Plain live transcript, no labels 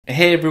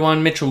Hey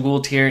everyone, Mitchell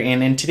Gould here,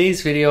 and in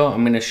today's video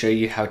I'm going to show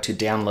you how to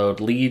download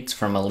leads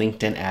from a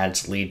LinkedIn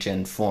Ads lead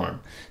gen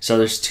form. So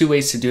there's two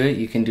ways to do it.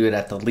 You can do it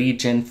at the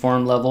lead gen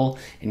form level,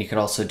 and you can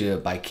also do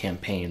it by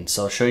campaign.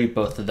 So I'll show you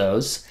both of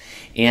those.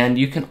 And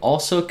you can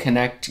also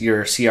connect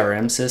your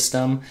CRM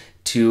system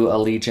to a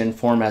lead gen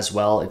form as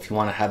well if you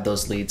want to have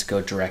those leads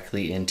go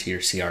directly into your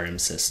CRM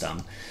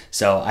system.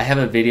 So I have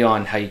a video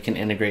on how you can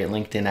integrate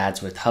LinkedIn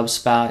Ads with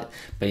HubSpot,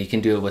 but you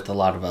can do it with a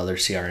lot of other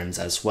CRMs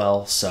as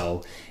well.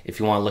 So if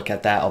you want to look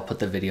at that, I'll put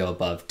the video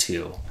above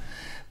too.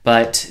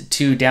 But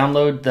to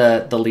download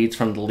the leads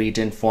from the lead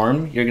gen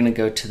form, you're going to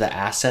go to the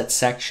Assets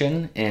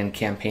section in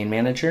Campaign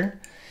Manager,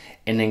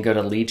 and then go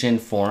to Lead Gen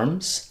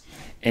Forms,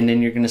 and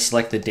then you're going to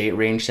select the date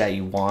range that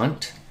you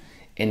want.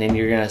 And then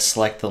you're going to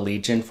select the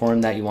lead gen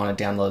form that you want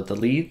to download the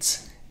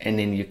leads, and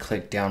then you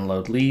click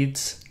download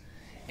leads,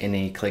 and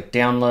then you click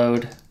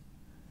download,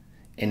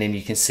 and then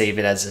you can save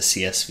it as a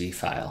CSV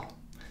file.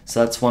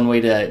 So that's one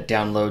way to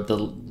download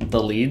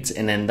the leads,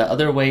 and then the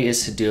other way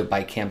is to do it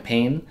by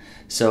campaign.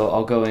 So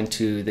I'll go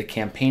into the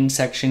campaign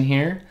section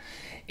here,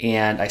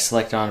 and I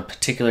select on a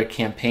particular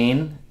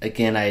campaign.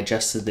 Again, I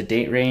adjusted the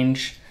date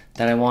range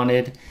that I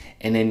wanted,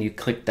 and then you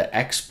click the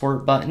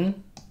export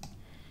button.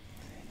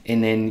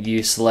 And then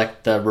you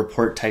select the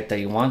report type that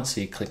you want.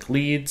 So you click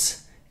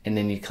leads, and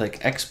then you click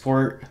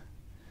export,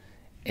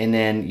 and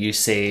then you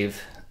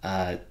save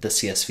the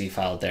CSV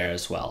file there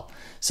as well.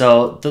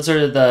 So those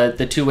are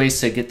the two ways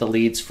to get the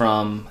leads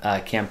from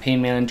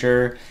Campaign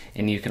Manager,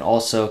 and you can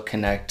also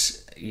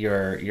connect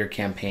your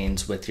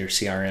campaigns with your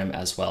CRM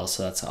as well.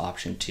 So that's an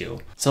option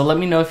too. So let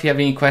me know if you have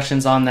any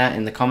questions on that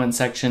in the comment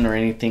section or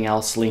anything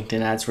else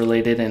LinkedIn Ads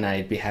related, and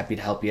I'd be happy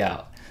to help you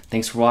out.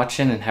 Thanks for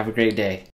watching and have a great day.